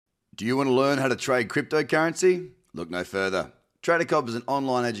Do you want to learn how to trade cryptocurrency? Look no further. TraderCobb is an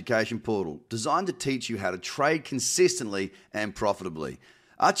online education portal designed to teach you how to trade consistently and profitably.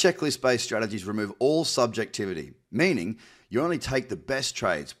 Our checklist-based strategies remove all subjectivity, meaning you only take the best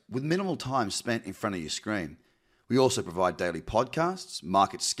trades with minimal time spent in front of your screen. We also provide daily podcasts,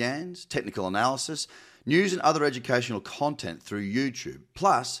 market scans, technical analysis, news and other educational content through YouTube,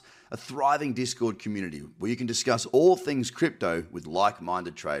 plus a thriving Discord community where you can discuss all things crypto with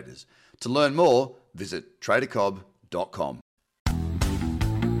like-minded traders. To learn more, visit tradercobb.com.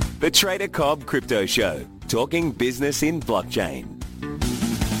 The Trader Cobb Crypto Show, talking business in blockchain.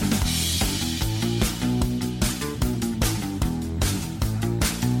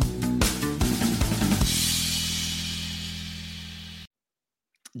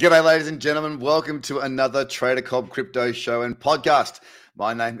 G'day, ladies and gentlemen. Welcome to another Trader Cobb Crypto Show and podcast.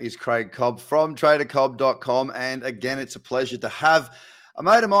 My name is Craig Cobb from tradercobb.com, and again, it's a pleasure to have a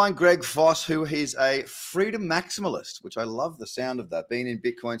mate of mine, Greg Foss, who is a freedom maximalist, which I love the sound of that, been in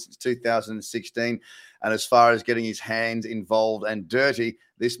Bitcoin since 2016. And as far as getting his hands involved and dirty,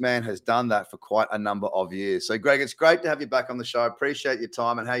 this man has done that for quite a number of years. So, Greg, it's great to have you back on the show. I appreciate your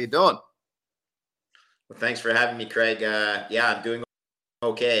time, and how you doing? Well, thanks for having me, Craig. I'm doing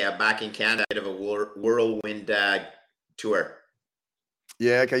okay. I'm back in Canada, a bit of a whirlwind tour.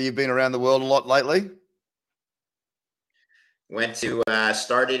 Yeah, okay. You've been around the world a lot lately?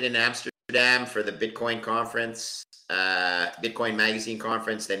 Started in Amsterdam for the Bitcoin conference, Bitcoin Magazine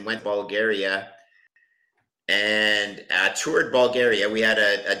conference, then went to Bulgaria and toured Bulgaria. We had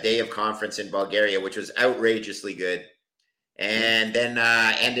a day of conference in Bulgaria, which was outrageously good. And then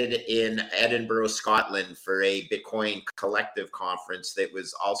ended in Edinburgh, Scotland for a Bitcoin collective conference that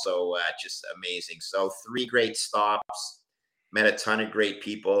was also just amazing. So 3 great stops, met a ton of great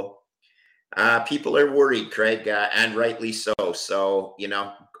people. People are worried, Craig, and rightly so. So,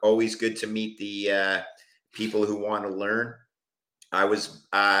 always good to meet the people who want to learn. I was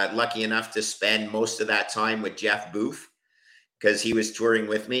lucky enough to spend most of that time with Jeff Booth because he was touring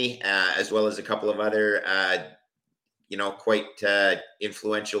with me, as well as a couple of other quite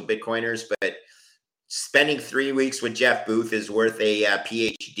influential Bitcoiners. But spending 3 weeks with Jeff Booth is worth a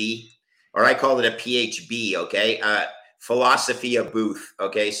PhD, or I call it a PhB, okay? Philosophy of Booth,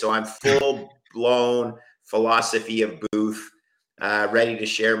 okay? So I'm full-blown philosophy of Booth, ready to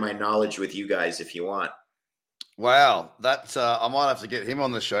share my knowledge with you guys if you want. Wow, that's I might have to get him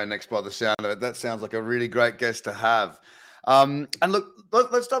on the show next by the sound of it. That sounds like a really great guest to have. And look,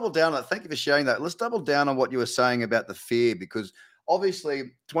 let's double down on it. Thank you for sharing that. Let's double down on what you were saying about the fear, because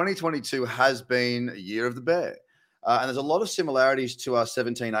obviously 2022 has been a year of the bear. And there's a lot of similarities to our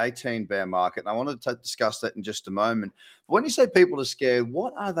 17-18 bear market. And I wanted to discuss that in just a moment. But when you say people are scared,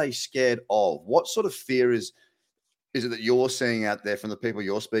 what are they scared of? What sort of fear is it that you're seeing out there from the people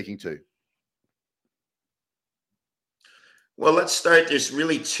you're speaking to? Well, let's start. There's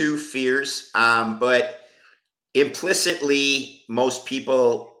really 2 fears, but implicitly, most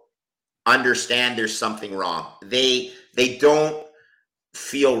people understand there's something wrong. They don't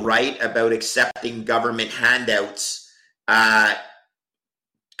feel right about accepting government handouts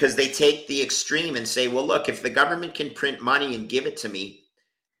because they take the extreme and say, well, look, if the government can print money and give it to me,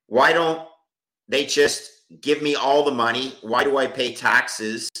 why don't they just give me all the money? Why do I pay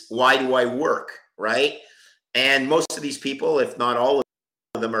taxes? Why do I work, right? And most of these people, if not all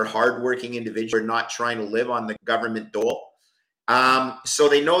of them, are hardworking individuals who are not trying to live on the government dole. So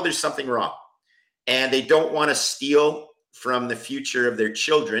they know there's something wrong, and they don't want to steal from the future of their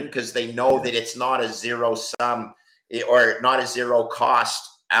children because they know that it's not a zero sum or not a zero cost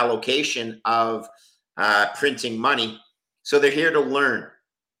allocation of printing money. So they're here to learn.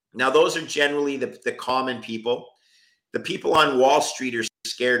 Now, those are generally the common people. The people on Wall Street are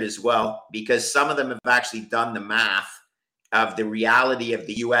scared as well because some of them have actually done the math of the reality of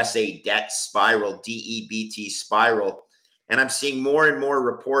the USA debt spiral, DEBT spiral. And I'm seeing more and more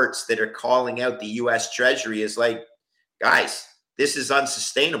reports that are calling out the US Treasury as like, guys, this is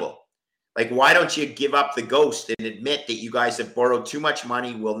unsustainable. Like, why don't you give up the ghost and admit that you guys have borrowed too much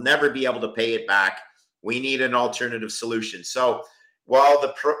money, will never be able to pay it back? We need an alternative solution. So while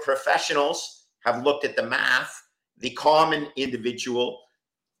the professionals have looked at the math, the common individual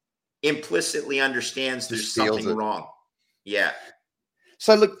implicitly understands there's something wrong. Yeah.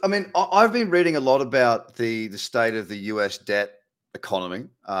 So look, I mean, I've been reading a lot about the state of the US debt economy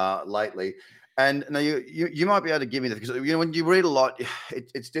lately. And now you might be able to give me that, because when you read a lot,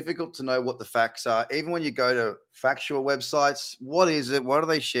 it's difficult to know what the facts are. Even when you go to factual websites, what is it? What are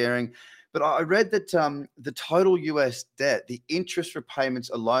they sharing? But I read that the total US debt, the interest repayments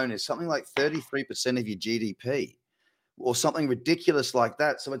alone, is something like 33% of your GDP. or something ridiculous like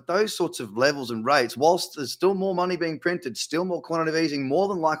that. So at those sorts of levels and rates, whilst there's still more money being printed, still more quantitative easing, more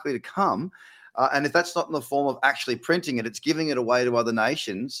than likely to come. And if that's not in the form of actually printing it, it's giving it away to other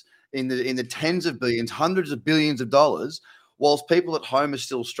nations in the tens of billions, hundreds of billions of dollars, whilst people at home are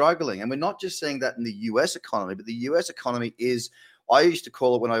still struggling. And we're not just seeing that in the US economy, but the US economy is, I used to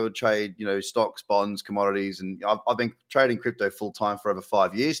call it when I would trade, stocks, bonds, commodities, and I've been trading crypto full time for over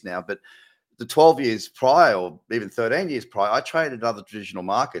 5 years now. But the 12 years prior, or even 13 years prior, I traded other traditional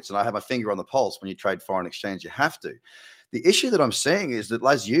markets, and I have my finger on the pulse. When you trade foreign exchange, you have to. The issue that I'm seeing is that,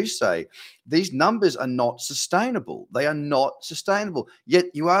 as you say, these numbers are not sustainable. They are not sustainable. Yet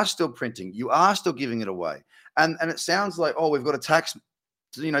you are still printing. You are still giving it away. And it sounds like, oh, we've got to tax,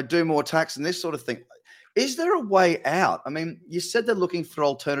 do more tax and this sort of thing. Is there a way out? I mean, you said they're looking for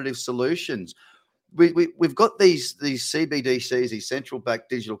alternative solutions. We've got these CBDCs, these central bank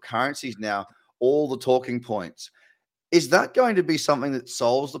digital currencies now, all the talking points. Is that going to be something that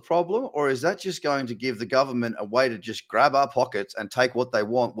solves the problem, or is that just going to give the government a way to just grab our pockets and take what they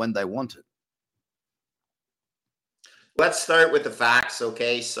want when they want it? Let's start with the facts,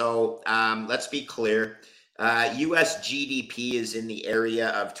 okay? So let's be clear. U.S. GDP is in the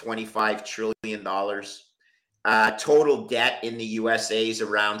area of $25 trillion. Total debt in the USA is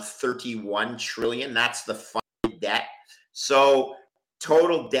around $31 trillion. That's the funded debt. So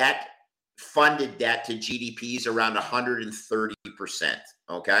total debt, funded debt to GDP is around 130%.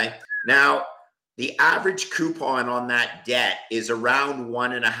 Okay. Now, the average coupon on that debt is around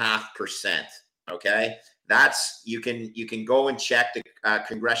 1.5%. Okay. That's, you can go and check the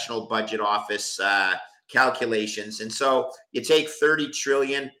Congressional Budget Office calculations. And so you take 30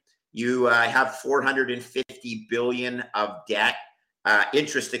 trillion, you have 450 billion of debt,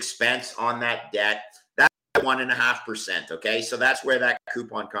 interest expense on that debt. 1.5%. Okay. So that's where that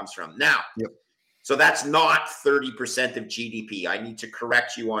coupon comes from. Now, so that's not 30% of GDP. I need to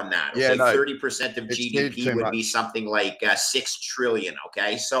correct you on that. Okay. 30% of GDP would be something like 6 trillion.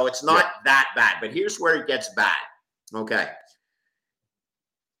 Okay. So it's not that bad, but here's where it gets bad. Okay.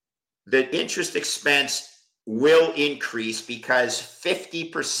 The interest expense will increase because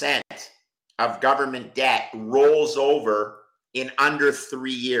 50% of government debt rolls over in under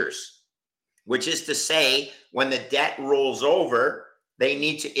 3 years. Which is to say, when the debt rolls over, they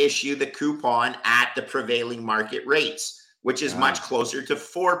need to issue the coupon at the prevailing market rates, which is much closer to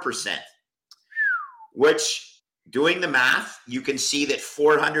 4%. Which, doing the math, you can see that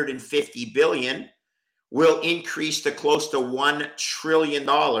 450 billion will increase to close to $1 trillion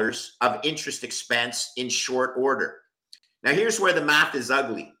of interest expense in short order. Now, here's where the math is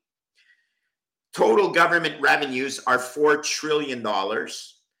ugly. Total government revenues are $4 trillion.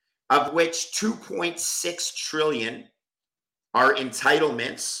 Of which 2.6 trillion are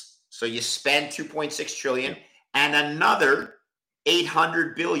entitlements. So you spend 2.6 trillion, and another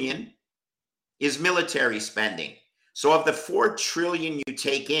 800 billion is military spending. So of the 4 trillion you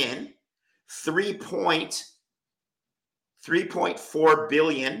take in, 3.4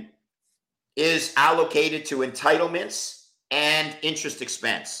 billion is allocated to entitlements and interest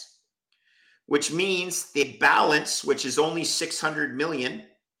expense, which means the balance, which is only 600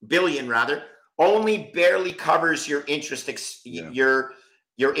 billion rather, only barely covers your interest your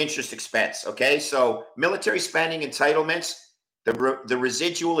interest expense. Okay, so military spending, entitlements, the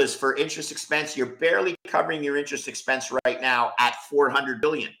residual is for interest expense. You're barely covering your interest expense right now at 400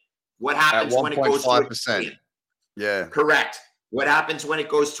 billion. What happens when it goes to a trillion? Yeah, correct. What happens when it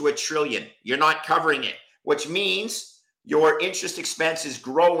goes to a trillion? You're not covering it, which means your interest expense is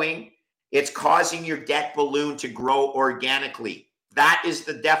growing. It's causing your debt balloon to grow organically. That is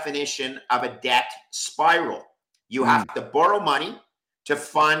the definition of a debt spiral. You have to borrow money to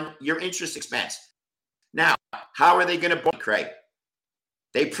fund your interest expense. Now, how are they going to borrow, Craig?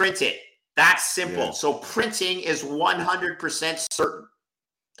 They print it. That's simple. Yeah. So printing is 100% certain.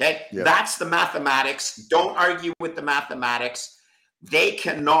 Okay? Yep. That's the mathematics. Don't argue with the mathematics. They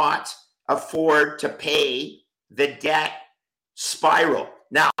cannot afford to pay the debt spiral.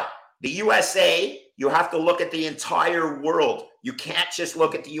 Now, the USA, you have to look at the entire world. You can't just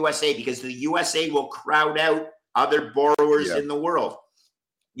look at the USA because the USA will crowd out other borrowers in the world.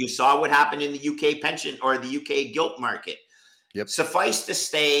 You saw what happened in the UK pension or the UK gilt market. Yep. Suffice to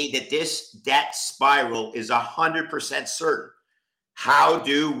say that this debt spiral is 100% certain. How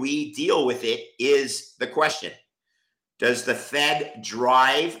do we deal with it is the question. Does the Fed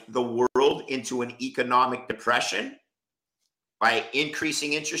drive the world into an economic depression by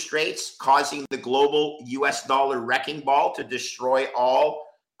increasing interest rates, causing the global US dollar wrecking ball to destroy all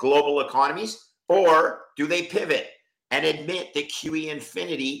global economies? Or do they pivot and admit that QE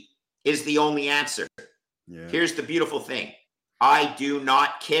infinity is the only answer? Here's the beautiful thing. I do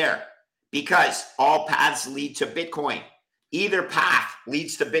not care because all paths lead to Bitcoin. Either path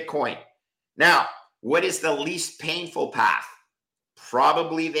leads to Bitcoin. Now, what is the least painful path?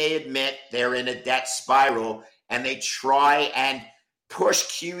 Probably they admit they're in a debt spiral and they try and push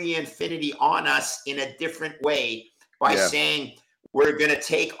QE infinity on us in a different way by saying we're going to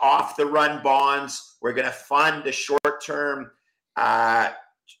take off the run bonds, we're going to fund the short-term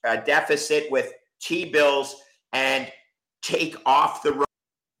deficit with T-bills and take off the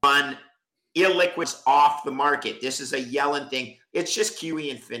run illiquids off the market. This is a Yellen thing. It's just QE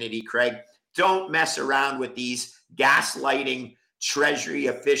infinity, Craig. Don't mess around with these gaslighting Treasury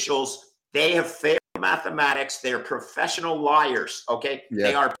officials. They have failed mathematics. They're professional liars, okay?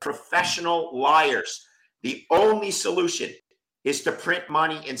 They are professional liars. The only solution is to print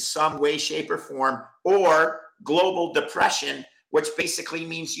money in some way, shape, or form, or global depression, which basically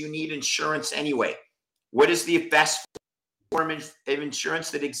means you need insurance anyway. What is the best form of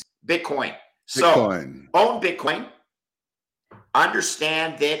insurance that exists? Bitcoin. So own Bitcoin.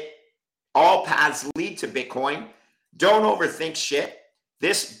 Understand that all paths lead to Bitcoin. Don't overthink shit.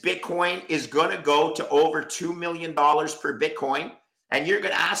 This Bitcoin is going to go to over $2 million per Bitcoin. And you're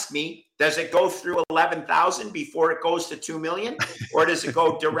going to ask me, does it go through 11,000 before it goes to 2 million? Or does it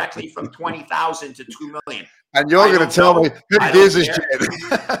go directly from 20,000 to 2 million? And you're going to tell me who gives a shit.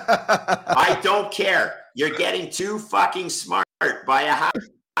 I don't care. You're getting too fucking smart by a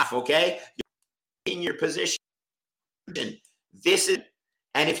half, okay? You're in your position. This is,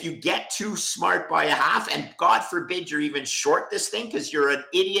 and if you get too smart by a half, and God forbid you're even short this thing because you're an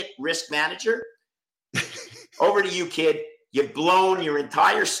idiot risk manager, over to you, kid. You've blown your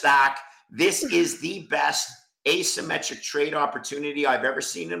entire stack. This is the best asymmetric trade opportunity I've ever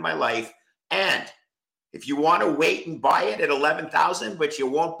seen in my life. And if you want to wait and buy it at 11,000, but you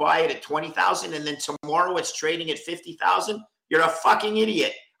won't buy it at 20,000, and then tomorrow it's trading at 50,000, you're a fucking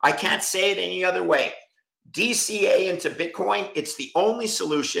idiot. I can't say it any other way. DCA into Bitcoin, it's the only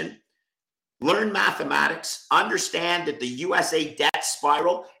solution. Learn mathematics. Understand that the USA debt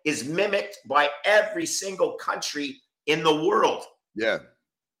spiral is mimicked by every single country in the world. Yeah.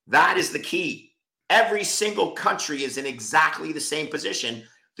 That is the key. Every single country is in exactly the same position.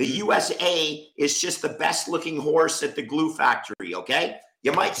 The USA is just the best looking horse at the glue factory, okay?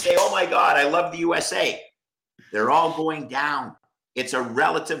 You might say, oh my God, I love the USA. They're all going down. It's a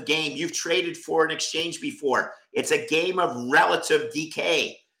relative game. You've traded foreign exchange before. It's a game of relative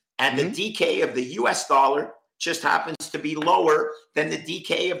decay. And the decay of the US dollar just happens to be lower than the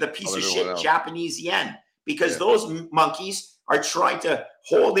decay of the piece of shit Japanese yen. Because those monkeys are trying to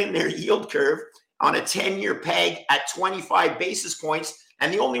hold in their yield curve on a 10-year peg at 25 basis points.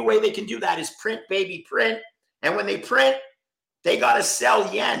 And the only way they can do that is print, baby, print. And when they print, they got to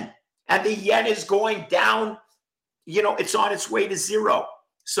sell yen. And the yen is going down. You know, it's on its way to zero.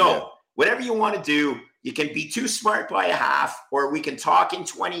 So whatever you want to do, you can be too smart by a half, or we can talk in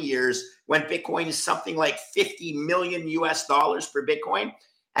 20 years when Bitcoin is something like 50 million US dollars per Bitcoin.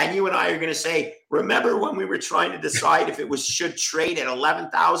 And you and I are going to say, remember when we were trying to decide if it should trade at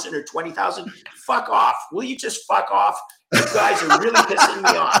 11,000 or 20,000? Fuck off. Will you just fuck off? You guys are really pissing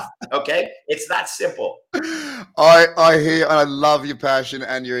me off. Okay? It's that simple. I hear, and I love your passion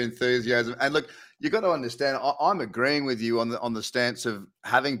and your enthusiasm. And look, you got to understand, I'm agreeing with you on the stance of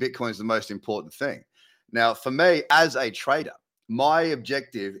having Bitcoin is the most important thing. Now, for me as a trader, my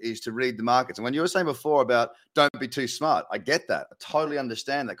objective is to read the markets. And when you were saying before about don't be too smart, I get that. I totally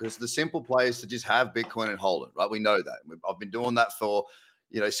understand that, because the simple play is to just have Bitcoin and hold it, right? We know that. I've been doing that for,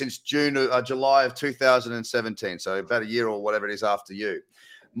 since July of 2017. So about a year or whatever it is after you.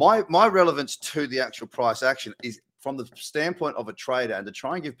 My relevance to the actual price action is from the standpoint of a trader, and to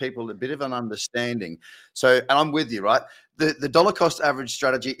try and give people a bit of an understanding. So, and I'm with you, right? The dollar cost average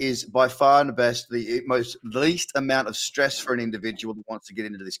strategy is by far and the best, the least amount of stress for an individual that wants to get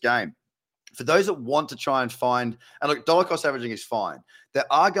into this game. For those that want to try and find, and look, dollar cost averaging is fine. There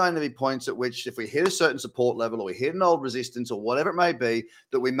are going to be points at which, if we hit a certain support level or we hit an old resistance or whatever it may be,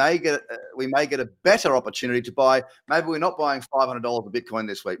 that we may get a better opportunity to buy. Maybe we're not buying $500 of Bitcoin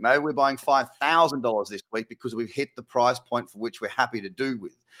this week. Maybe we're buying $5,000 this week because we've hit the price point for which we're happy to do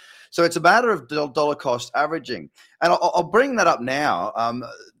with. So it's a matter of dollar cost averaging, and I'll bring that up now.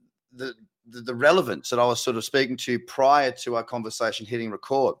 The relevance that I was sort of speaking to prior to our conversation hitting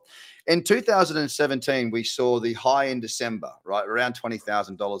record. In 2017, we saw the high in December, right, around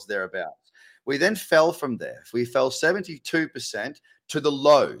 $20,000 thereabouts. We then fell from there. We fell 72% to the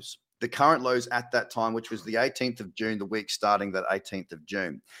lows, the current lows at that time, which was the 18th of June, the week starting that 18th of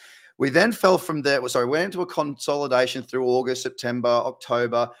June. We then fell from there. Sorry, went into a consolidation through August, September,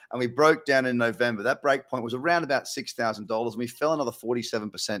 October, and we broke down in November. That break point was around about $6,000, and we fell another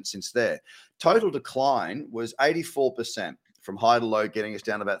 47% since there. Total decline was 84% from high to low, getting us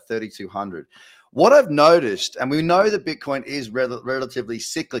down to about 3,200. What I've noticed, and we know that Bitcoin is relatively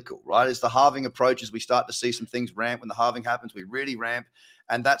cyclical, right? As the halving approaches, we start to see some things ramp. When the halving happens, we really ramp,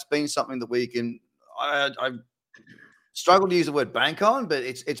 and that's been something that we can. I struggle to use the word bank on, but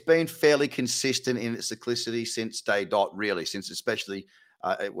it's been fairly consistent in its cyclicity since day dot, really, since especially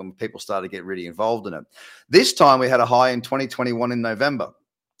when people started to get really involved in it. This time we had a high in 2021 in November.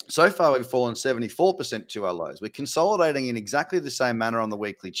 So far, we've fallen 74% to our lows. We're consolidating in exactly the same manner on the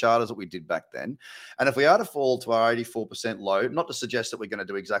weekly chart as what we did back then. And if we are to fall to our 84% low, not to suggest that we're going to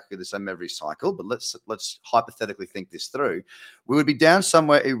do exactly the same every cycle, but let's hypothetically think this through, we would be down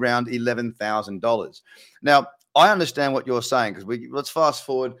somewhere around $11,000. Now, I understand what you're saying, because let's fast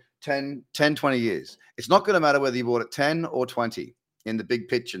forward 10, 20 years. It's not going to matter whether you bought at 10 or 20 in the big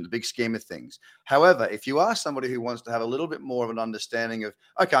picture, in the big scheme of things. However, if you are somebody who wants to have a little bit more of an understanding of,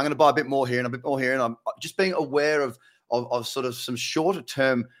 okay, I'm going to buy a bit more here and a bit more here, and I'm just being aware of sort of some shorter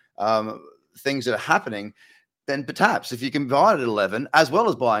term things that are happening, then perhaps if you can buy it at 11 as well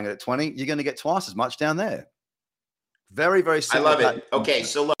as buying it at 20, you're going to get twice as much down there. Very, very similar. I love it. Okay,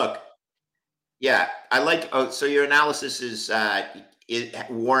 so look. Yeah, I like. Oh, so your analysis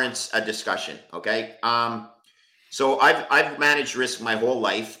it warrants a discussion. Okay. So I've managed risk my whole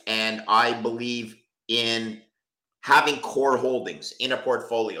life, and I believe in having core holdings in a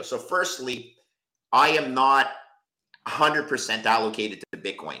portfolio. So firstly, I am not 100% allocated to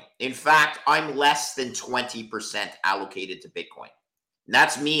Bitcoin. In fact, I'm less than 20% allocated to Bitcoin. And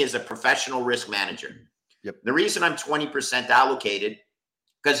that's me as a professional risk manager. Yep. The reason I'm 20% allocated,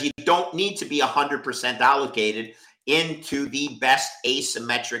 because you don't need to be 100% allocated into the best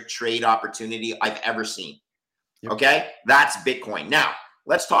asymmetric trade opportunity I've ever seen. Yep. Okay, that's Bitcoin. Now,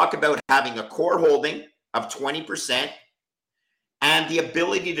 let's talk about having a core holding of 20% and the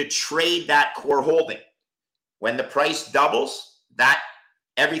ability to trade that core holding. When the price doubles, that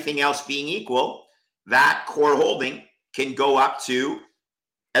everything else being equal, that core holding can go up to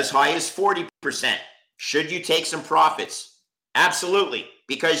as high as 40%. Should you take some profits? Absolutely,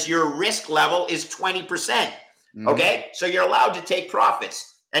 because your risk level is 20%. Okay, so you're allowed to take profits.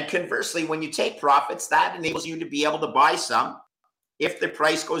 And conversely, when you take profits, that enables you to be able to buy some if the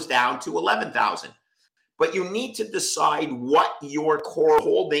price goes down to 11,000. But you need to decide what your core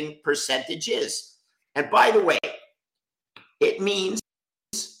holding percentage is. And by the way, it means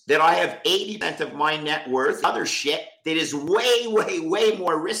that I have 80% of my net worth, other shit that is way, way, way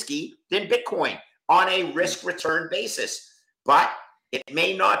more risky than Bitcoin on a risk return basis. But it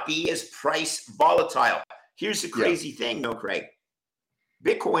may not be as price volatile. Here's the crazy thing, though, Craig.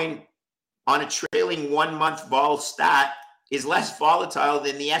 Bitcoin on a trailing 1 month vol stat is less volatile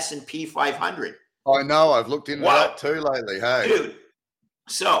than the S&P 500. I know. I've looked into that too lately. Hey, dude.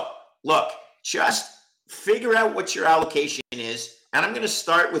 So look, just figure out what your allocation is. And I'm going to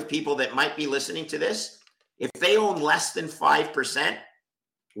start with people that might be listening to this. If they own less than 5%,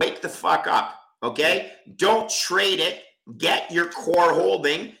 wake the fuck up. Okay. Don't trade it. Get your core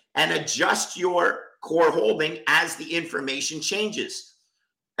holding and adjust your core holding as the information changes.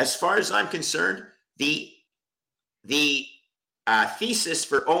 As far as I'm concerned, the thesis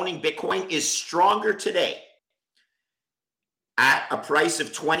for owning Bitcoin is stronger today at a price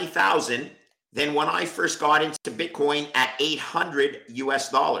of 20,000 than when I first got into Bitcoin at $800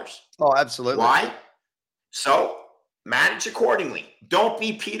 US. Oh, absolutely. Why? So manage accordingly. Don't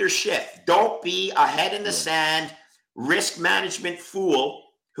be Peter Schiff. Don't be a head in the sand risk management fool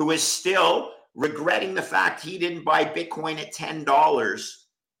who is still regretting the fact he didn't buy Bitcoin at $10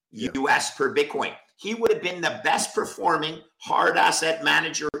 US per Bitcoin. He would have been the best performing hard asset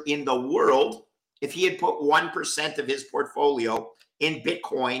manager in the world if he had put 1% of his portfolio in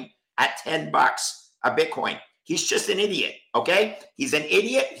Bitcoin at $10 a Bitcoin. He's just an idiot, okay? He's an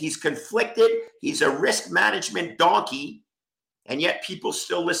idiot. He's conflicted. He's a risk management donkey, and yet people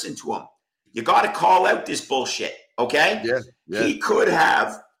still listen to him. You got to call out this bullshit, okay? Yeah. He could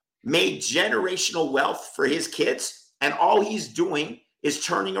have made generational wealth for his kids, and all he's doing is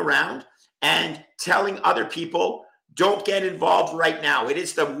turning around and telling other people, don't get involved right now. It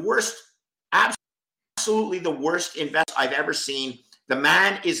is the worst, absolutely the worst investment I've ever seen. The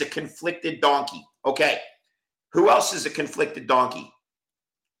man is a conflicted donkey. Okay. Who else is a conflicted donkey?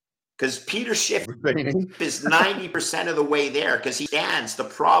 Because Peter Schiff is 90% of the way there because he stands the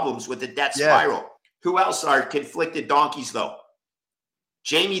problems with the debt spiral. Who else are conflicted donkeys, though?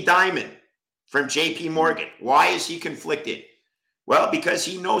 Jamie Dimon from JP Morgan. Why is he conflicted? Well, because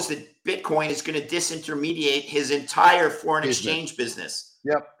he knows that Bitcoin is going to disintermediate his entire foreign exchange business.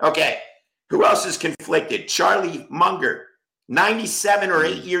 Yep. Okay. Who else is conflicted? Charlie Munger, 97 or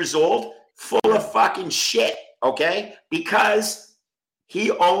 8 years old, full of fucking shit. Okay. Because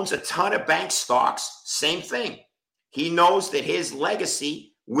he owns a ton of bank stocks. Same thing. He knows that his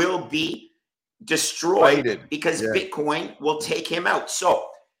legacy will be destroyed because Bitcoin will take him out. So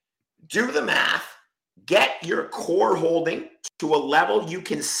do the math, get your core holding to a level you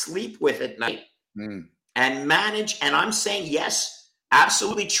can sleep with at night and manage. And I'm saying, yes,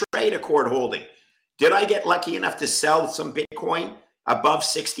 absolutely trade a core holding. Did I get lucky enough to sell some Bitcoin above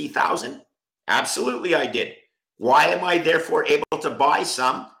 60,000? Absolutely, I did. Why am I therefore able to buy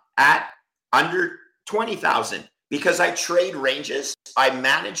some at under 20,000? Because I trade ranges, I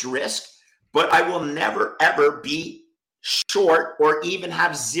manage risk, but I will never, ever be short or even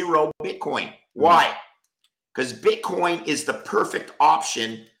have zero Bitcoin. Why? Because Bitcoin is the perfect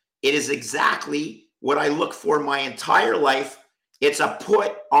option. It is exactly what I look for my entire life. It's a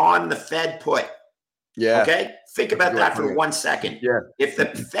put on the Fed put. Yeah. Okay. Think about that for 1 second. Yeah. If the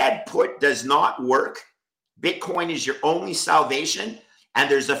Fed put does not work, Bitcoin is your only salvation. And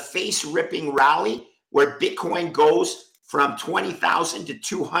there's a face ripping rally where Bitcoin goes from 20,000 to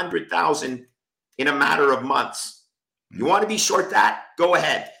 200,000 in a matter of months. You want to be short that? Go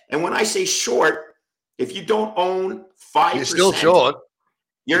ahead. And when I say short, if you don't own 5%, you're still short.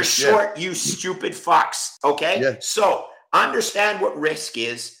 You're short, you stupid fucks. Okay? Yeah. So understand what risk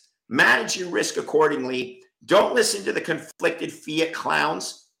is. Manage your risk accordingly. Don't listen to the conflicted fiat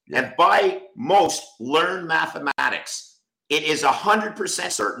clowns. And by most, learn mathematics. It is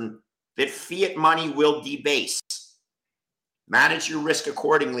 100% certain that fiat money will debase. Manage your risk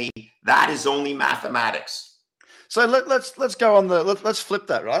accordingly. That is only mathematics. So let's go on let's flip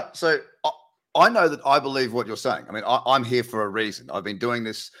that, right? So I know that I believe what you're saying. I mean, I'm here for a reason. I've been doing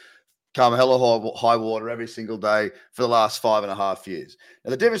this come hell or high water every single day for the last 5.5 years.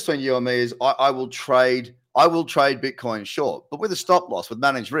 Now, the difference between you and me is I will trade Bitcoin short, but with a stop loss, with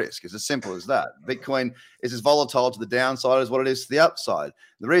managed risk. It's as simple as that. Bitcoin is as volatile to the downside as what it is to the upside.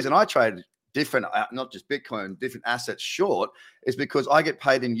 The reason I trade different, not just Bitcoin, different assets short is because I get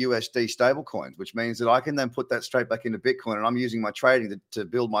paid in USD stable coins, which means that I can then put that straight back into Bitcoin, and I'm using my trading to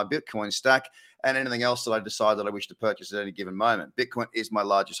build my Bitcoin stack and anything else that I decide that I wish to purchase at any given moment. Bitcoin is my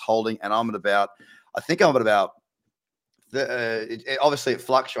largest holding, and I think I'm at about, obviously it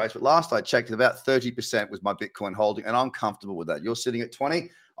fluctuates, but last I checked, about 30% was my Bitcoin holding, and I'm comfortable with that. You're sitting at 20,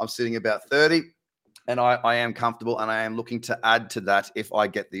 I'm sitting about 30. And I am comfortable, and I am looking to add to that if I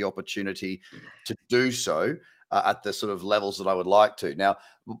get the opportunity to do so at the sort of levels that I would like to. Now,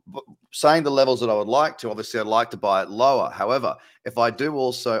 saying the levels that I would like to, obviously I'd like to buy it lower. However, if I do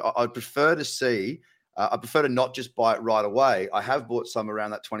also, I'd prefer to see, I prefer to not just buy it right away. I have bought some around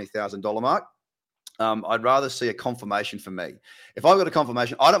that $20,000 mark. I'd rather see a confirmation for me. If I've got a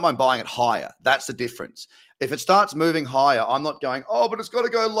confirmation, I don't mind buying it higher. That's the difference. If it starts moving higher, I'm not going, oh, but it's got to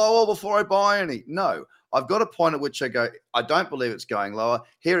go lower before I buy any. No, I've got a point at which I go, I don't believe it's going lower.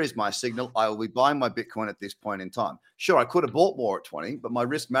 Here is my signal. I will be buying my Bitcoin at this point in time. Sure, I could have bought more at 20, but my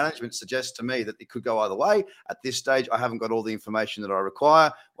risk management suggests to me that it could go either way. At this stage, I haven't got all the information that I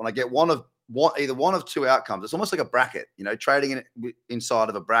require. When I get either one of two outcomes, it's almost like a bracket, trading in inside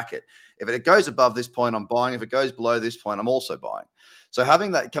of a bracket. If it goes above this point, I'm buying. If it goes below this point, I'm also buying. So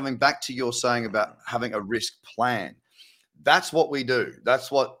having that, coming back to your saying about having a risk plan, that's what we do. That's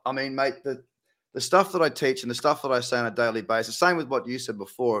what, I mean, mate, the stuff that I teach and the stuff that I say on a daily basis, same with what you said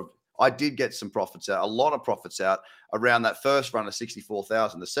before, I did get some profits out, a lot of profits out around that first run of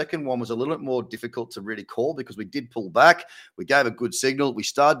 64,000. The second one was a little bit more difficult to really call because we did pull back. We gave a good signal. We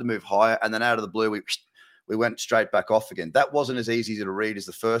started to move higher, and then out of the blue, we went straight back off again. That wasn't as easy to read as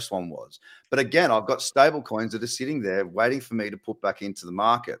the first one was. But again, I've got stable coins that are sitting there waiting for me to put back into the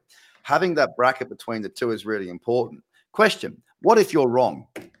market. Having that bracket between the two is really important. Question, what if you're wrong?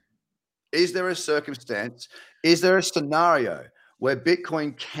 Is there a circumstance, is there a scenario where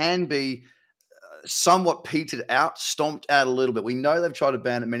Bitcoin can be somewhat petered out, stomped out a little bit? We know they've tried to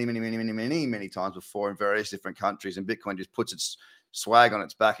ban it many times before in various different countries, and Bitcoin just puts its swag on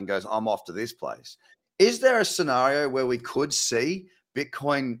its back and goes, I'm off to this place. Is there a scenario where we could see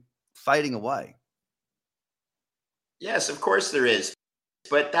Bitcoin fading away? Yes, of course there is.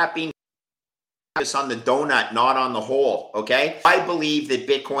 But that being focus on the donut, not on the whole, okay? I believe that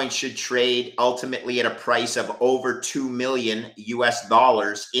Bitcoin should trade ultimately at a price of over 2 million US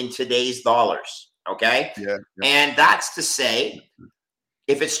dollars in today's dollars, okay? Yeah. And that's to say,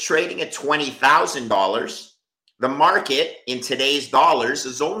 if it's trading at $20,000, the market in today's dollars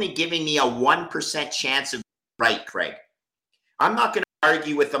is only giving me a 1% chance of right, Craig. I'm not going to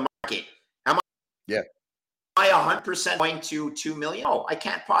argue with the market. Am Yeah. I 100% going to 2 million? No, I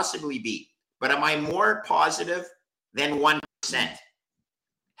can't possibly be. But am I more positive than 1%?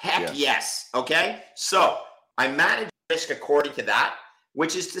 Heck yes. Okay. So I manage risk according to that,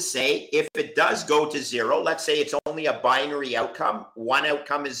 which is to say, if it does go to zero, let's say it's only a binary outcome. One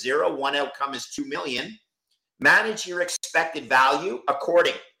outcome is 0, one outcome is 2 million. Manage your expected value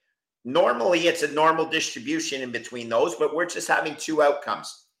according. Normally, it's a normal distribution in between those, but we're just having 2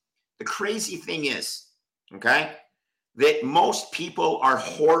 outcomes. The crazy thing is, okay, that most people are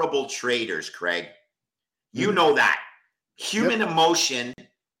horrible traders, Craig. You know that. Human emotion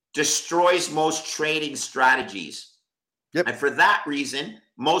destroys most trading strategies. And for that reason,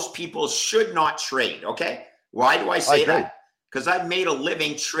 most people should not trade, okay? Why do I say that? Because I've made a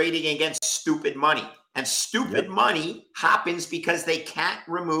living trading against stupid money. And stupid money happens because they can't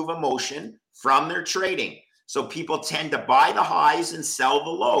remove emotion from their trading. So people tend to buy the highs and sell the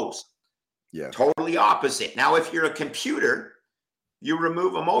lows. Totally opposite. Now, if you're a computer, you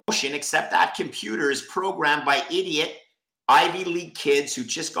remove emotion, except that computer is programmed by idiot Ivy League kids who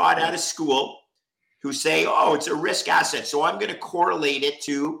just got out of school who say, oh, it's a risk asset, so I'm going to correlate it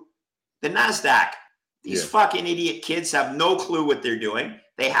to the NASDAQ. These fucking idiot kids have no clue what they're doing.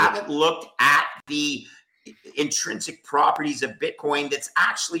 They haven't looked at the intrinsic properties of Bitcoin that's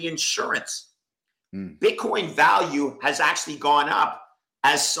actually insurance. Bitcoin value has actually gone up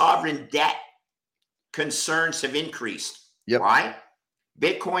as sovereign debt concerns have increased. Why?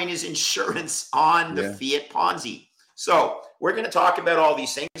 Bitcoin is insurance on the fiat Ponzi. So we're going to talk about all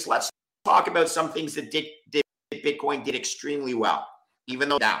these things. Let's talk about some things that Bitcoin did extremely well, even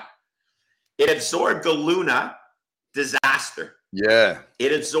though down. It absorbed the Luna disaster.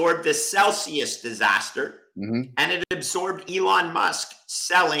 It absorbed the Celsius disaster. And it absorbed Elon Musk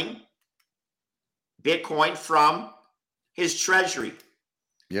selling Bitcoin from his treasury.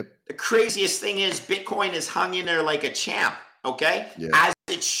 The craziest thing is Bitcoin is hung in there like a champ, okay? As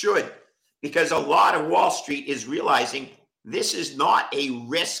it should, because a lot of Wall Street is realizing this is not a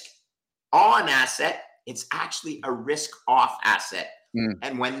risk-on asset. It's actually a risk-off asset.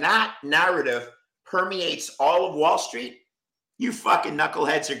 And when that narrative permeates all of Wall Street, you fucking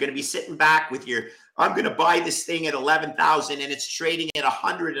knuckleheads are going to be sitting back with your, I'm going to buy this thing at 11,000 and it's trading at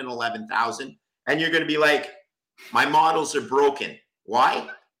 111,000. And you're going to be like, my models are broken. Why?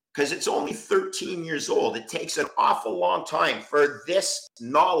 Because it's only 13 years old. It takes an awful long time for this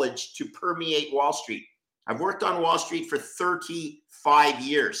knowledge to permeate Wall Street. I've worked on Wall Street for 35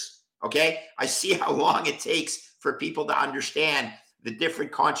 years. Okay. I see how long it takes for people to understand the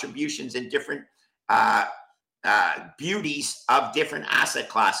different contributions and different beauties of different asset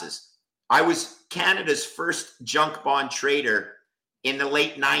classes. I was Canada's first junk bond trader in the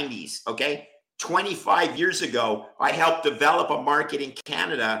late 90s. Okay. 25 years ago, I helped develop a market in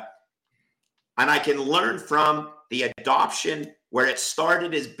Canada, and I can learn from the adoption where it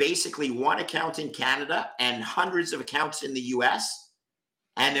started as basically one account in Canada and hundreds of accounts in the US.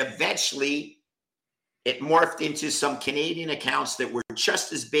 And eventually it morphed into some Canadian accounts that were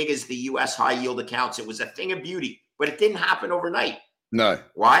just as big as the US high yield accounts. It was a thing of beauty, but it didn't happen overnight.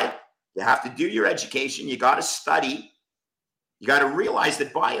 Why? You have to do your education. You got to study. You got to realize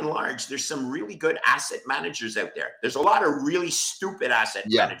that by and large, there's some really good asset managers out there. There's a lot of really stupid asset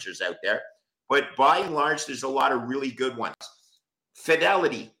managers out there, but by and large, there's a lot of really good ones.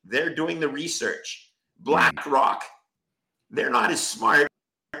 Fidelity, they're doing the research. BlackRock, they're not as smart,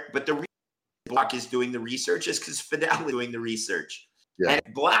 but the reason BlackRock is doing the research is because Fidelity is doing the research. And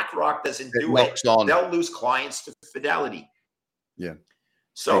if BlackRock doesn't do it, they'll lose clients to Fidelity.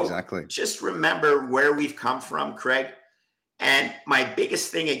 So just remember where we've come from, Craig. And my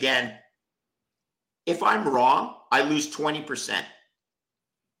biggest thing again, if I'm wrong, I lose 20%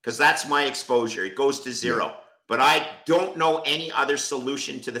 because that's my exposure. It goes to zero. But I don't know any other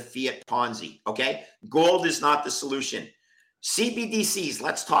solution to the fiat Ponzi, okay? Gold is not the solution. CBDCs,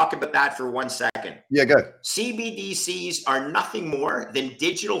 let's talk about that for 1 second. Go. CBDCs are nothing more than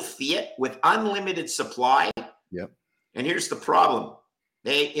digital fiat with unlimited supply. And here's the problem.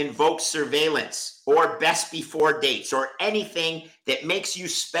 They invoke surveillance or best before dates or anything that makes you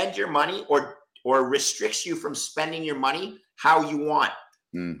spend your money or restricts you from spending your money how you want.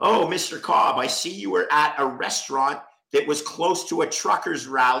 Oh, Mr. Cobb, I see you were at a restaurant that was close to a truckers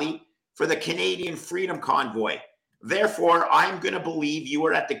rally for the Canadian Freedom Convoy. Therefore, I'm going to believe you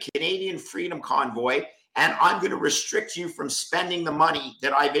were at the Canadian Freedom Convoy and I'm going to restrict you from spending the money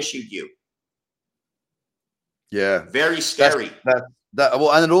that I've issued you. Very scary.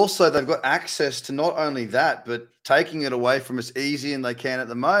 And then also they've got access to not only that, but taking it away from us easy and they can at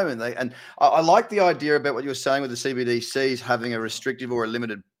the moment. I like the idea about what you were saying with the CBDCs having a restrictive or a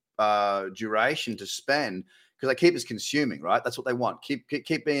limited duration to spend because they keep us consuming, right? That's what they want.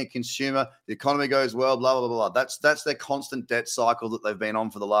 Keep being a consumer. The economy goes well, blah blah blah blah. That's their constant debt cycle that they've been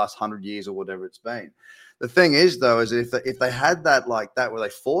on for the last 100 years or whatever it's been. The thing is, though, is if they had that like that, where they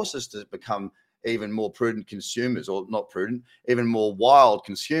force us to become even more prudent consumers, or not prudent, even more wild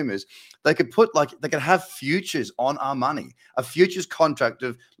consumers, they could have futures on our money, a futures contract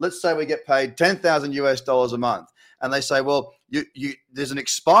of, let's say we get paid $10,000 a month, and they say, well, there's an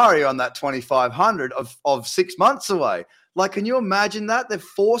expiry on that 2,500 of 6 months away. Like, can you imagine that? They're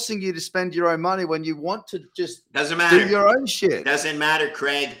forcing you to spend your own money when you want to just doesn't matter. Do your own shit. Doesn't matter,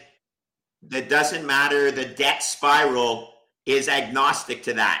 Craig. That doesn't matter. The debt spiral is agnostic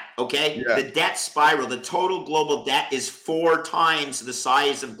to that, okay? Yeah. The debt spiral, the total global debt is 4 times the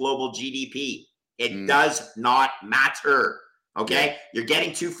size of global GDP. It does not matter, okay? Yeah. You're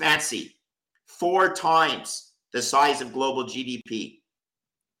getting too fancy. 4 times the size of global GDP.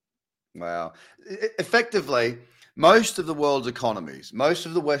 Wow. Effectively, most of the world's economies, most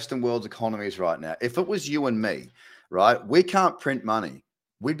of the Western world's economies right now, if it was you and me, right, we can't print money.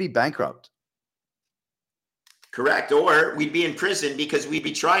 We'd be bankrupt. Correct. Or we'd be in prison because we'd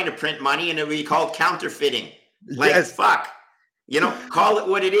be trying to print money and it would be called counterfeiting. Like, yes. Fuck. Call it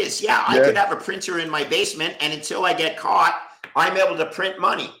what it is. Yeah, I could have a printer in my basement and until I get caught, I'm able to print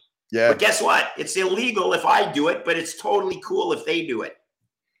money. Yeah. But guess what? It's illegal if I do it, but it's totally cool if they do it.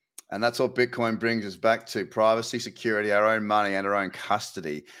 And that's what Bitcoin brings us back to: privacy, security, our own money, and our own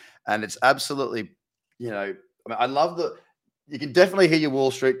custody. And it's absolutely, I love the. You can definitely hear your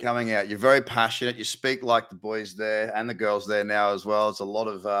Wall Street coming out. You're very passionate. You speak like the boys there and the girls there now as well. It's a lot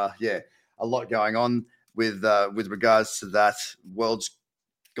of, a lot going on with regards to that. World's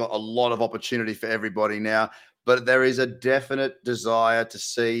got a lot of opportunity for everybody now, but there is a definite desire to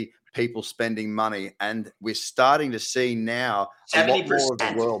see people spending money, and we're starting to see now 70%. A lot more of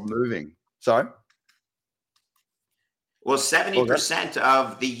the world moving. Sorry? Well, 70%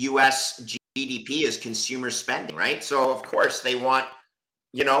 of the U.S. GDP is consumer spending, right? So, of course, they want,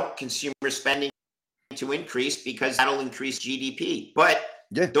 consumer spending to increase because that'll increase GDP. But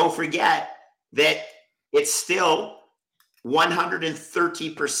don't forget that it's still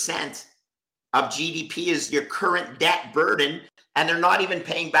 130% of GDP is your current debt burden, and they're not even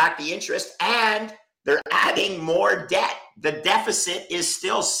paying back the interest, and they're adding more debt. The deficit is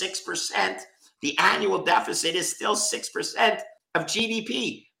still 6%. The annual deficit is still 6% of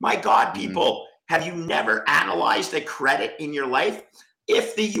GDP. My God, people, have you never analyzed a credit in your life?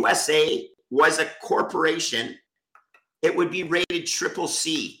 If the USA was a corporation, it would be rated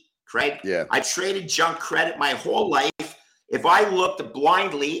CCC, Craig. Yeah. I traded junk credit my whole life. If I looked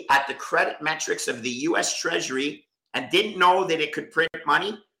blindly at the credit metrics of the US Treasury and didn't know that it could print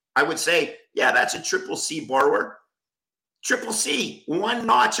money, I would say, yeah, that's a CCC borrower. CCC, one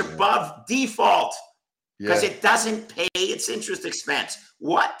notch above default, because it doesn't pay its interest expense.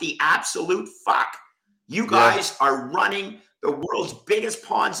 What the absolute fuck? You guys are running the world's biggest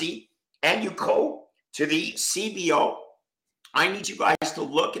Ponzi, and you go to the CBO. I need you guys to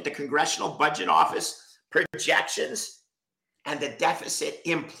look at the Congressional Budget Office projections, and the deficit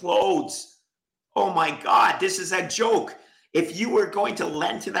implodes. Oh my God, this is a joke. If you were going to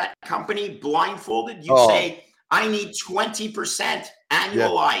lend to that company blindfolded, you'd say, I need 20%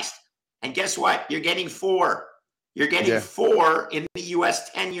 annualized. Yeah. And guess what? You're getting 4. You're getting 4 in the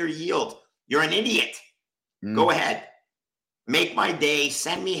US 10-year yield. You're an idiot. Go ahead. Make my day.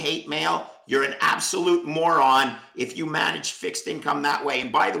 Send me hate mail. You're an absolute moron if you manage fixed income that way.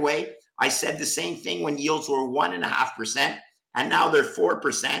 And by the way, I said the same thing when yields were 1.5%, and now they're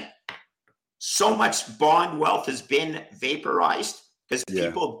 4%. So much bond wealth has been vaporized because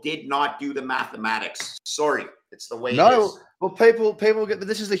people did not do the mathematics. Sorry, it's the way it is. Well, people get, but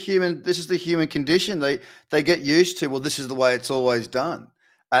this is the human condition. They get used to, well, this is the way it's always done.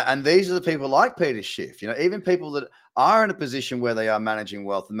 And these are the people like Peter Schiff, even people that are in a position where they are managing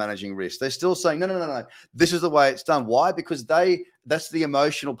wealth and managing risk. They're still saying, no. This is the way it's done. Why? Because that's the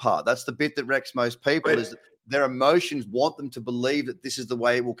emotional part. That's the bit that wrecks most people, is their emotions want them to believe that this is the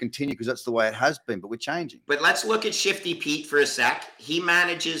way it will continue because that's the way it has been, but we're changing. But let's look at Shifty Pete for a sec. He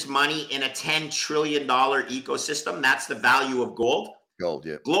manages money in a $10 trillion ecosystem. That's the value of gold. Gold,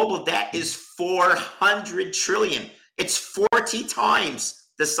 yeah. Global debt is $400 trillion. It's 40 times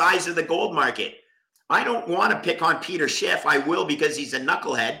the size of the gold market. I don't want to pick on Peter Schiff. I will because he's a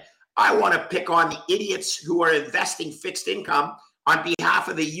knucklehead. I want to pick on the idiots who are investing fixed income on behalf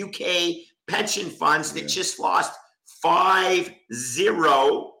of the UK pension funds that just lost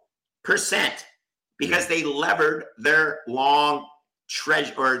 50% because they levered their long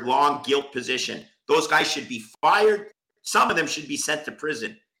treasure or long gilt position. Those guys should be fired. Some of them should be sent to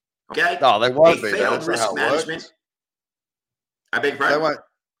prison. Okay? No, they won't be. Failed That's not risk how it management. works. I beg your pardon?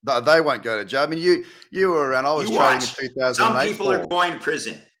 They won't go to jail. I mean, you were around. I was trading in 2008. Some people are going to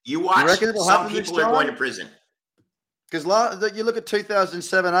prison. You reckon watch. it'll Some happen this people are going to time? prison. Because you look at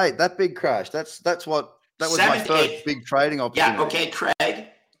 2007-8, that big crash. That was my first big trading opportunity. Yeah, okay, Craig.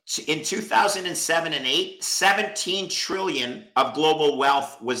 In 2007 and 8, 17 trillion of global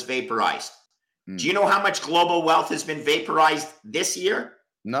wealth was vaporized. Do you know how much global wealth has been vaporized this year?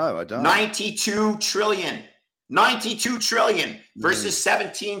 No, I don't. 92 trillion. 92 trillion versus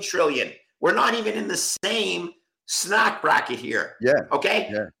 17 trillion. We're not even in the same snack bracket here. Yeah.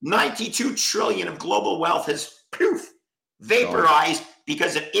 Okay? Yeah. 92 trillion of global wealth has vaporized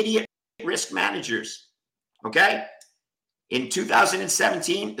because of idiot risk managers. Okay? In 2007,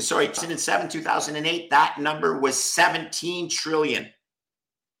 2008, that number was 17 trillion.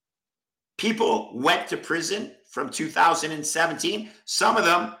 People went to prison from 2017. Some of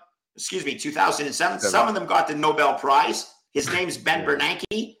them, 2007, some of them got the Nobel Prize. His name's Ben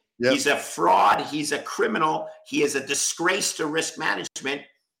Bernanke. Yep. He's a fraud. He's a criminal. He is a disgrace to risk management.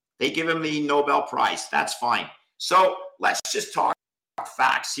 They give him the Nobel Prize. That's fine. So let's just talk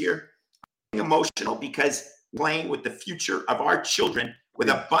facts here. I'm emotional because playing with the future of our children with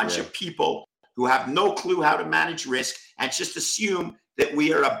a bunch of people who have no clue how to manage risk and just assume that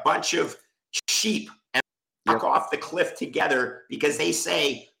we are a bunch of sheep and walk off the cliff together because they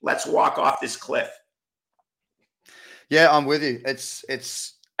say, let's walk off this cliff. Yeah, I'm with you.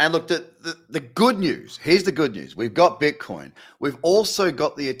 And look, the good news, here's the good news. We've got Bitcoin. We've also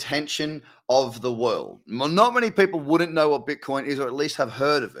got the attention of the world. Well, not many people wouldn't know what Bitcoin is or at least have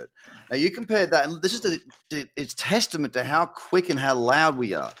heard of it. Now, you compare that, and this is it's testament to how quick and how loud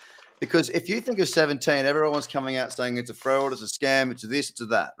we are. Because if you think of 17, everyone's coming out saying it's a fraud, it's a scam, it's this, it's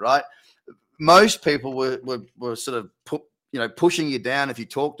that, right? Most people were sort of pushing you down if you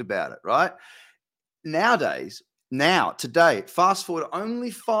talked about it, right? Today, fast forward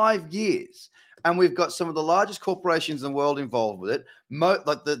only 5 years, and we've got some of the largest corporations in the world involved with it.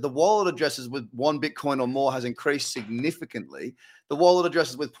 Like the wallet addresses with 1 Bitcoin or more has increased significantly. The wallet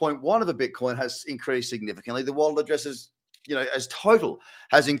addresses with 0.1 of a Bitcoin has increased significantly. The wallet addresses, as total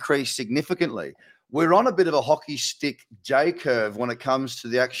has increased significantly. We're on a bit of a hockey stick J curve when it comes to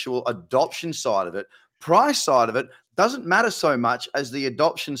the actual adoption side of it. Price side of it doesn't matter so much as the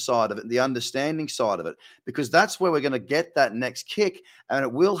adoption side of it, the understanding side of it, because that's where we're going to get that next kick, and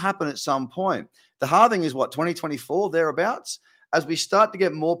it will happen at some point. The halving is 2024, thereabouts? As we start to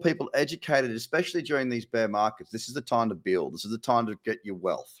get more people educated, especially during these bear markets, this is the time to build. This is the time to get your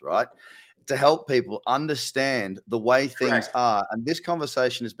wealth, right? To help people understand the way things are. And this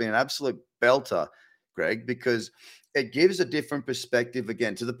conversation has been an absolute belter, Greg, because it gives a different perspective,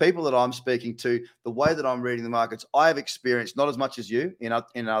 again, to the people that I'm speaking to, the way that I'm reading the markets. I have experienced, not as much as you in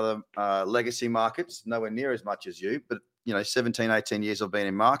other legacy markets, nowhere near as much as you, but 17, 18 years I've been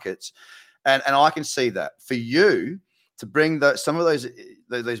in markets. And I can see that. For you to bring some of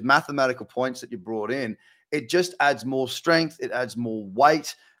those mathematical points that you brought in, it just adds more strength, it adds more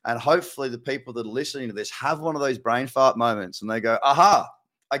weight. And hopefully the people that are listening to this have one of those brain fart moments and they go, aha,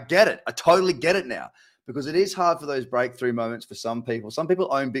 I get it. I totally get it now. Because it is hard for those breakthrough moments for some people. Some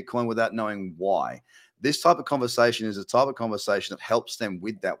people own Bitcoin without knowing why. This type of conversation is a type of conversation that helps them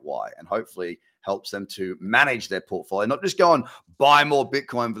with that why and hopefully helps them to manage their portfolio, not just go and buy more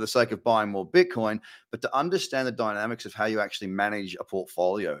Bitcoin for the sake of buying more Bitcoin, but to understand the dynamics of how you actually manage a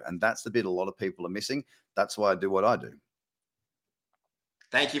portfolio. And that's the bit a lot of people are missing. That's why I do what I do.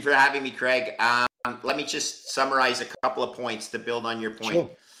 Thank you for having me, Craig. Let me just summarize a couple of points to build on your point. Sure.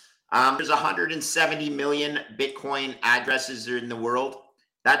 There's 170 million Bitcoin addresses in the world.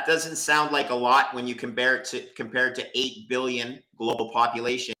 That doesn't sound like a lot when you compare it to 8 billion global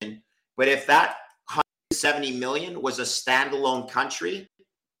population. But if that 170 million was a standalone country,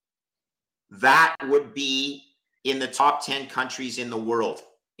 that would be in the top 10 countries in the world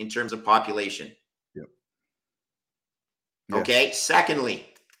in terms of population. Yep. Okay. Secondly,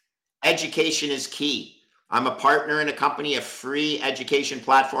 education is key. I'm a partner in a company, a free education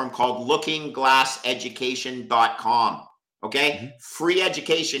platform called lookingglasseducation.com. Okay. Mm-hmm. Free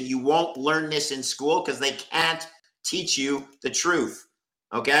education. You won't learn this in school because they can't teach you the truth.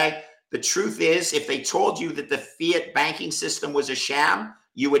 Okay. The truth is, if they told you that the fiat banking system was a sham,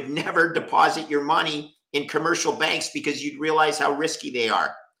 you would never deposit your money in commercial banks because you'd realize how risky they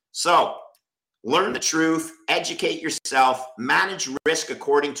are. So learn the truth, educate yourself, manage risk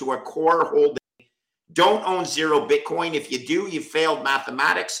according to a core holding. Don't own zero Bitcoin. If you do, you failed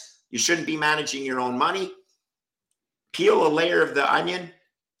mathematics. You shouldn't be managing your own money. Peel a layer of the onion,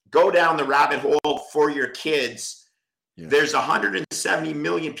 go down the rabbit hole for your kids. Yeah. There's 170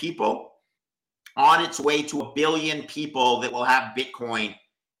 million people on its way to 1 billion people that will have Bitcoin.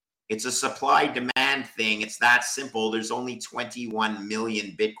 It's a supply demand thing. It's that simple. There's only 21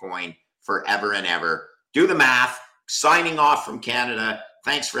 million Bitcoin forever and ever. Do the math. Signing off from Canada.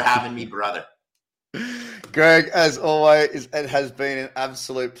 Thanks for having me, brother. Greg, as always, it has been an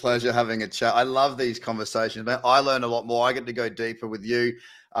absolute pleasure having a chat. I love these conversations, man. I learn a lot more. I get to go deeper with you.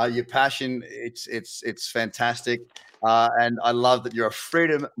 Your passion, it's fantastic. And I love that you're a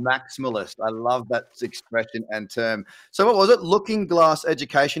freedom maximalist. I love that expression and term. So what was it?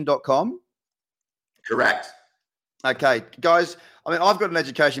 LookingGlassEducation.com? Correct. Okay, guys, I mean, I've got an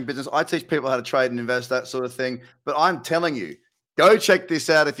education business. I teach people how to trade and invest, that sort of thing. But I'm telling you, go check this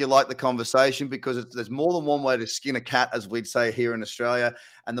out if you like the conversation, because there's more than one way to skin a cat, as we'd say here in Australia.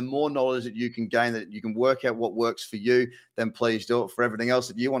 And the more knowledge that you can gain, that you can work out what works for you, then please do it. For everything else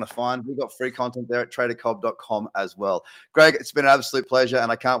that you want to find, we've got free content there at tradercobb.com as well. Greg, it's been an absolute pleasure,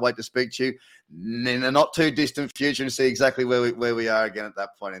 and I can't wait to speak to you in a not too distant future and see exactly where we are again at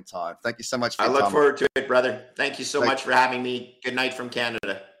that point in time. Thank you so much for your time. I look forward to it, brother. Thank you so much for having me. Good night from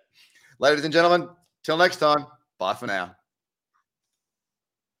Canada. Ladies and gentlemen, till next time, bye for now.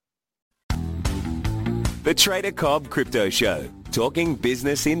 The Trader Cobb Crypto Show, talking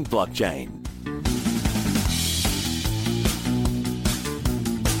business in blockchain.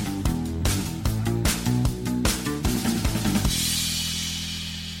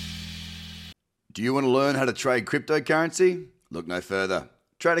 Do you want to learn how to trade cryptocurrency? Look no further.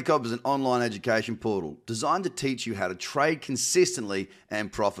 Trader Cobb is an online education portal designed to teach you how to trade consistently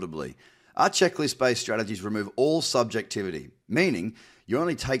and profitably. Our checklist-based strategies remove all subjectivity, meaning you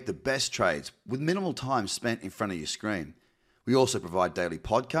only take the best trades with minimal time spent in front of your screen. We also provide daily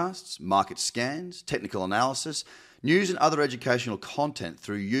podcasts, market scans, technical analysis, news and other educational content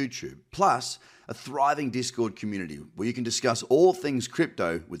through YouTube, plus a thriving Discord community where you can discuss all things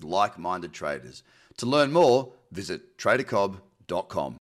crypto with like-minded traders. To learn more, visit tradercobb.com.